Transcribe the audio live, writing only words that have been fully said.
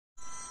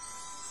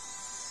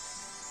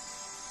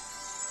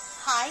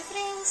Hi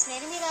friends,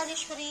 నేను మీ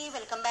Rajeshwari.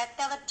 Welcome back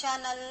to our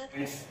channel.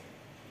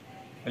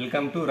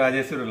 Welcome to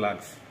Rajeshwari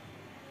vlogs.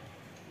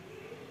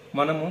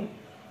 మనము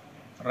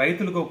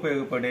రైతులకు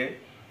ఉపయోగపడే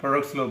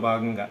ప్రొడక్ట్స్లో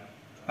భాగంగా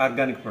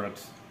ఆర్గానిక్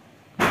ప్రొడక్ట్స్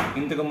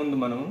ఇంతకుముందు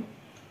మనము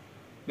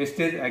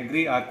వెస్టేజ్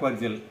అగ్రి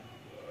ఆక్వాజెల్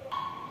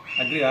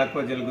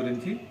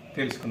గురించి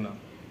తెలుసుకున్నాం.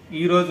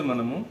 ఈరోజు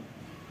మనము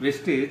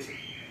వెస్టేజ్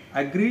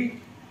అగ్రి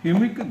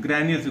హ్యూమిక్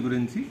గ్రాన్యూల్స్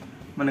గురించి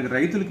మనకు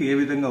రైతులకు ఏ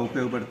విధంగా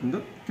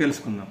ఉపయోగపడుతుందో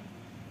తెలుసుకుందాం.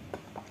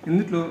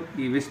 ఇందులో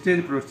ఈ వెస్టేజ్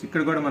ప్రొడక్ట్స్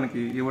ఇక్కడ కూడా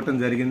మనకి ఇవ్వటం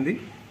జరిగింది.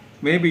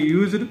 Maybe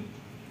used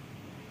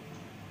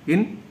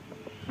in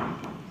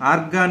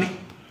organic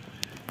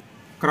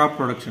crop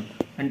production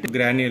అంటే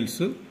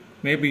granules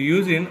maybe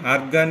use in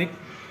organic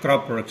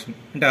crop production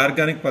అంటే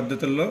ఆర్గానిక్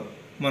పద్ధతుల్లో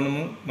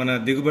మనము మన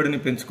దిగుబడిని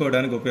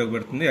పెంచుకోవడానికి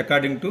ఉపయోగపడుతుంది.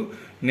 According to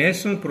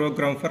national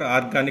programme for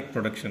organic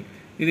production,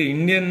 ఇది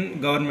ఇండియన్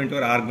గవర్నమెంట్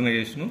వారి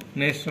organisation.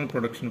 National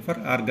programme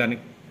for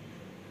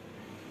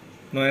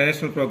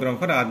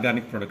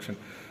organic production.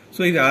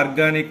 So ఇది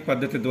ఆర్గానిక్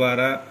పద్ధతి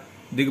ద్వారా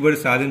దిగుబడి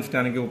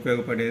సాధించడానికి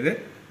ఉపయోగపడేదే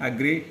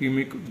అగ్రి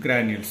హ్యూమిక్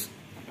గ్రాన్యూల్స్.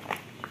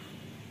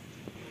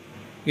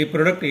 ఈ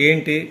ప్రొడక్ట్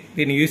ఏంటి,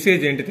 దీని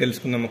యూసేజ్ ఏంటి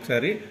తెలుసుకుందాం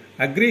ఒకసారి.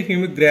 అగ్రి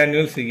హ్యూమిక్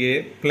గ్రాన్యూల్స్ ఏ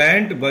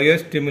plant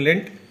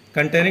biostimulant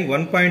containing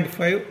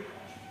 1.5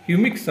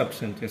 humic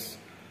substances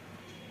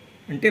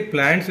అంటే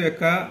ప్లాంట్స్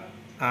యొక్క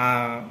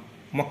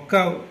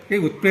మొక్కకి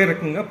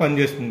ఉత్ప్రేరకంగా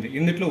పనిచేస్తుంది.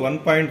 ఇందులో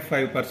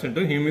 1.5%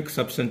 హ్యూమిక్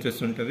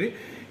సబ్స్టెన్సెస్ ఉంటుంది.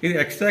 ఇది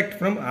ఎక్స్ట్రాక్ట్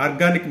ఫ్రమ్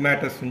ఆర్గానిక్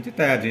మ్యాటర్స్ నుంచి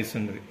తయారు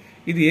చేస్తుంది.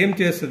 ఇది ఏం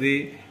చేస్తుంది,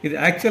 ఇది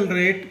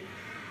యాక్సలరేట్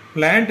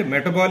ప్లాంట్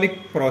మెటబాలిక్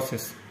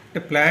ప్రాసెస్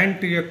అంటే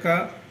ప్లాంట్ యొక్క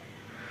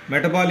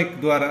మెటబాలిక్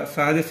ద్వారా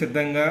సహజ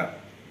సిద్ధంగా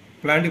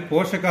ప్లాంట్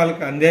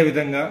పోషకాలకు అందే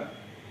విధంగా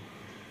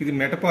ఇది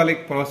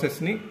మెటబాలిక్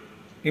ప్రాసెస్ని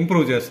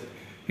ఇంప్రూవ్ చేస్తుంది.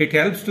 It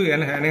helps to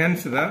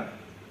enhance the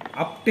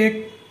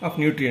uptake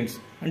of nutrients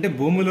అంటే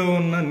భూమిలో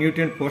ఉన్న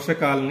న్యూట్రియంట్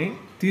పోషకాలని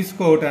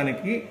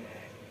తీసుకోవటానికి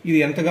ఇది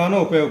ఎంతగానో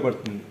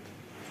ఉపయోగపడుతుంది.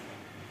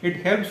 It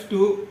helps to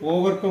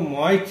overcome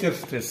moisture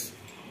stress.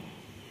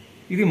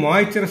 ఇది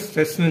మాయిశ్చర్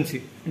స్ట్రెస్ నుంచి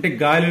అంటే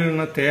గాలిలో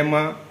ఉన్న తేమ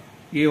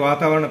ఈ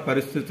వాతావరణ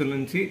పరిస్థితుల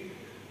నుంచి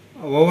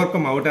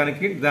ఓవర్కమ్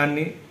అవడానికి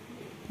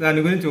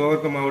దాని గురించి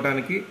ఓవర్కమ్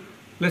అవడానికి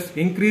ప్లస్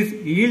ఇంక్రీజ్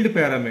ఈల్డ్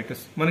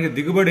పారామీటర్స్ మనకి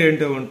దిగుబడి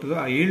ఏంటో ఉంటుందో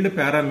ఆ ఈల్డ్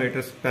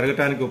పారామీటర్స్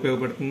పెరగడానికి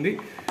ఉపయోగపడుతుంది.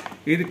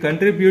 ఇది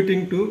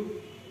contributing to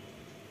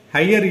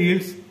higher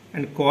yields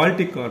and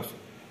quality carbs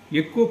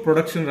ఎక్కువ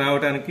ప్రొడక్షన్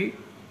రావడానికి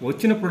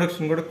వచ్చిన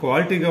ప్రొడక్షన్ కూడా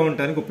క్వాలిటీగా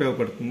ఉండడానికి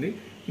ఉపయోగపడుతుంది.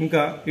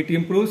 ఇంకా it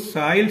improves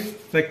soil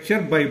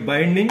structure by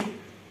binding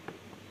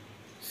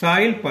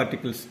soil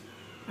particles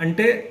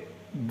అంటే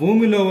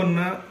భూమిలో ఉన్న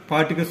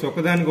పార్టికల్స్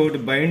ఒకదానికొకటి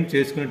బైండ్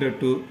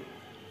చేసుకునేటట్టు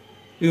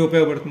ఇది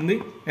ఉపయోగపడుతుంది.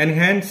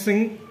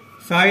 ఎన్హాన్సింగ్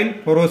సాయిల్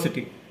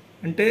పొరోసిటీ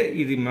అంటే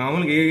ఇది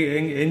మామూలుగా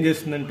ఏం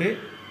చేస్తుందంటే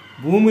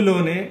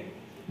భూమిలోనే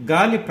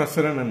గాలి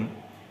ప్రసరణను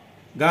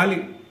గాలి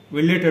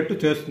వెళ్ళేటట్టు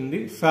చేస్తుంది.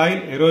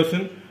 సాయిల్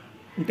ఎరోషన్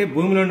అంటే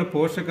భూమిలో ఉన్న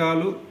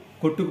పోషకాలు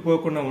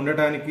కొట్టుకుపోకుండా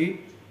ఉండటానికి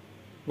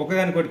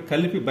ఒకదానికొకటి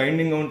కలిపి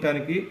బైండింగ్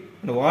ఉండటానికి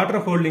వాటర్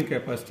హోల్డింగ్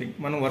కెపాసిటీ.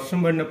 మనం వర్షం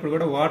పడినప్పుడు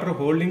కూడా వాటర్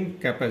హోల్డింగ్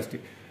కెపాసిటీ.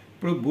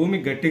 ఇప్పుడు భూమి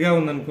గట్టిగా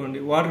ఉందనుకోండి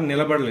వాటర్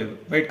నిలబడలేదు,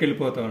 బయటకు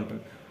వెళ్ళిపోతూ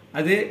ఉంటుంది.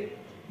 అదే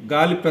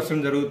గాలి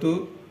ప్రసరణ జరుగుతూ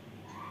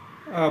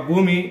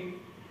భూమి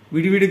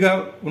విడివిడిగా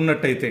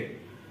ఉన్నట్టయితే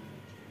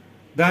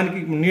దానికి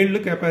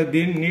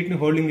నీటిని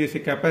హోల్డింగ్ చేసే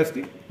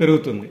కెపాసిటీ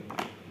పెరుగుతుంది.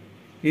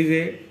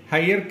 ఇది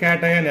హయ్యర్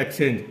క్యాటయాన్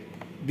ఎక్స్చేంజ్.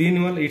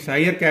 దీనివల్ల ఈ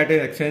హయ్యర్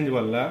క్యాటయాన్ ఎక్స్చేంజ్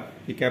వల్ల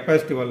ఈ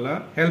కెపాసిటీ వల్ల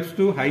helps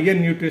to higher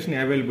nutrition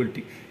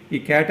availability. ఈ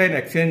క్యాటయాన్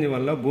ఎక్స్చేంజ్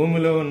వల్ల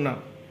భూమిలో ఉన్న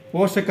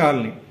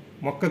పోషకాలని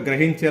మొక్క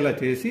గ్రహించేలా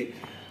చేసి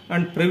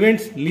and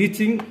prevents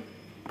leaching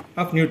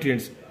of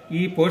nutrients.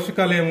 ఈ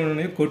పోషకాలు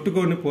ఏమైనా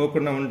కొట్టుకొని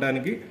పోకుండా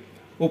ఉండడానికి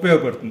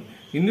ఉపయోగపడుతుంది.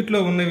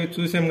 ఇందులో ఉన్నవి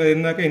చూసాం కదా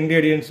ఇందాక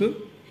ingredients.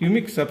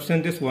 Humic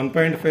substances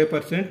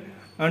 1.5%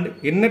 and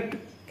inert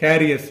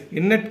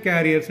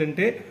carriers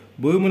అంటే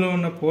భూమిలో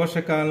ఉన్న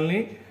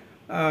పోషకాలని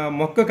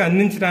మొక్కకు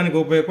అందించడానికి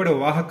ఉపయోగపడే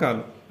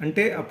వాహకాలు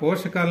అంటే ఆ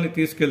పోషకాలని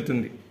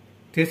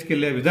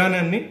తీసుకెళ్లే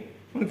విధానాన్ని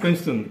మనకు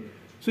పెంచుతుంది.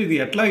 సో ఇది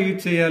ఎట్లా యూజ్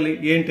చేయాలి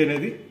ఏంటి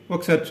అనేది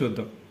ఒకసారి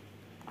చూద్దాం.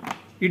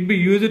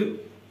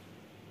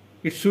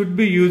 It should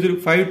be used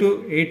 5 to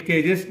 8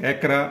 kgs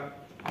ఎకరా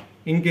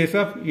in case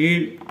of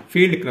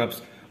field crops.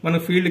 మన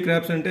ఫీల్డ్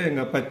క్రాప్స్ అంటే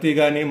ఇంకా పత్తి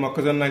కానీ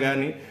మొక్కజొన్న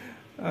కానీ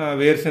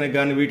వేరుశనగ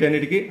కానీ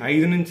వీటన్నిటికీ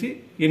 5 నుంచి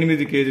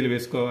 8 kgs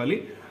వేసుకోవాలి.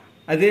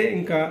 అదే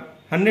ఇంకా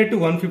 100 to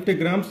 150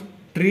 grams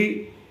tree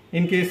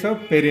in case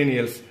of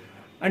పెరేనియల్స్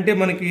అంటే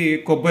మనకి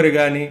కొబ్బరి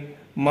కానీ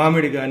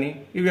మామిడి కానీ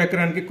ఇవి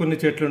ఎకరానికి కొన్ని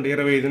చెట్లు ఉంటాయి,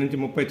 25 నుంచి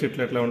 30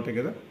 చెట్లు అట్లా ఉంటాయి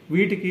కదా,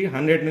 వీటికి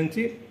 100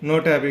 నుంచి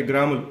 150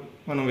 గ్రాములు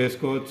మనం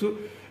వేసుకోవచ్చు.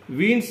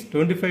 వీన్స్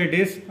 25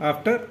 days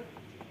ఆఫ్టర్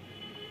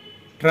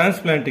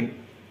ట్రాన్స్ప్లాంటింగ్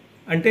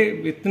అంటే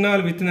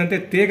విత్తనంటే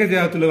తీగ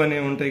జాతులు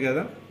అనేవి ఉంటాయి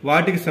కదా,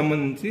 వాటికి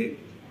సంబంధించి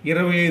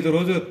 25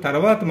 రోజుల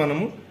తర్వాత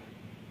మనము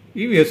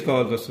ఇవి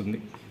వేసుకోవాల్సి వస్తుంది.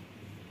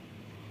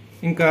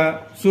 ఇంకా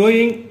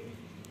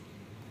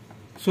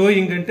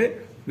సోయింగ్ అంటే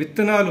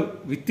విత్తనాలు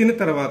విత్తిన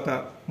తర్వాత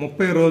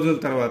 30 రోజుల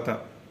తర్వాత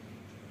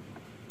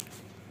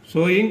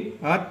sowing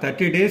are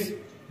 30 days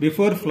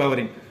before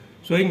flowering.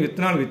 Sowing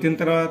విత్తనాలు విత్తిన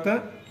తర్వాత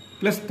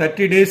ప్లస్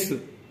 30 days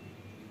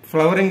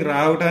ఫ్లవరింగ్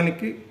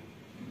రావడానికి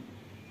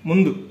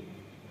ముందు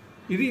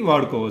ఇది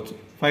వాడుకోవచ్చు.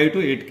 5 to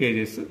 8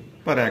 kgs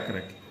per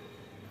acreకి.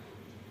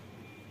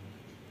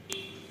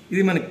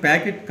 ఇది మనకి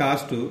ప్యాకెట్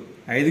కాస్ట్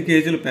 5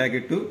 kgల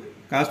ప్యాకెట్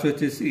కాస్ట్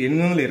వచ్చేసి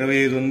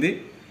 825 ఉంది.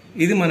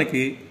 ఇది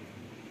మనకి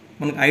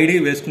ఐడి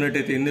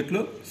వేసుకున్నట్టయితే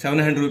ఇందులో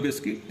 700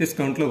 రూపీస్కి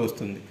డిస్కౌంట్లో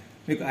వస్తుంది.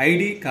 మీకు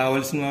ఐడి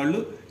కావాల్సిన వాళ్ళు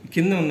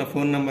కింద ఉన్న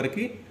ఫోన్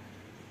నెంబర్కి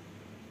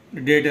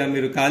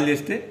మీరు కాల్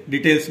చేస్తే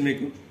డీటెయిల్స్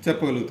మీకు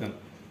చెప్పగలుగుతాను.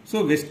 సో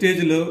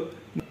వెస్టేజ్లో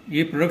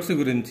ఈ ప్రొడక్ట్స్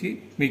గురించి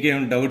మీకు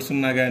ఏమైనా డౌట్స్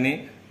ఉన్నా కానీ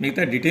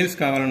మిగతా డీటెయిల్స్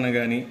కావాలన్నా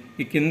కానీ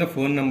ఈ కింద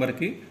ఫోన్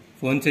నెంబర్కి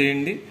ఫోన్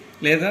చేయండి,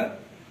 లేదా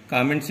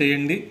కామెంట్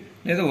చేయండి,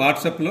 లేదా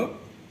వాట్సాప్లో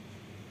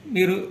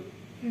మీరు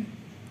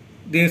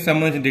దీనికి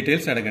సంబంధించిన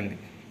డీటెయిల్స్ అడగండి.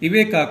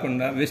 ఇవే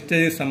కాకుండా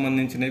వెస్టేజ్కి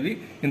సంబంధించినవి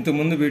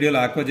ఇంతకుముందు వీడియోలో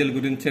ఆక్వాజెల్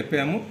గురించి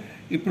చెప్పాము.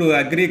 ఇప్పుడు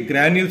అగ్రి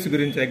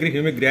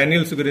హ్యూమిక్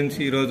గ్రాన్యూల్స్ గురించి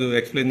ఈరోజు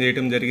ఎక్స్ప్లెయిన్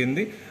చేయడం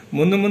జరిగింది.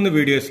 ముందు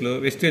వీడియోస్లో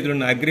వెస్టేజ్లో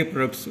ఉన్న అగ్రి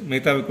ప్రొడక్ట్స్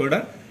మిగతావి కూడా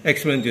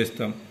ఎక్స్ప్లెయిన్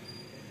చేస్తాం.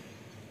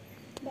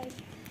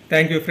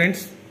 Thank you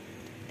friends.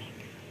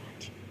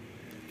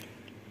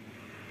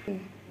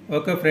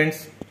 Okay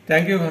friends,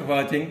 thank you for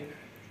watching.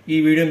 ఈ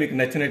వీడియో మీకు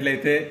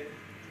నచ్చినట్లయితే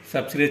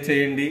సబ్స్క్రైబ్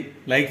చేయండి,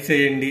 లైక్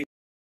చేయండి.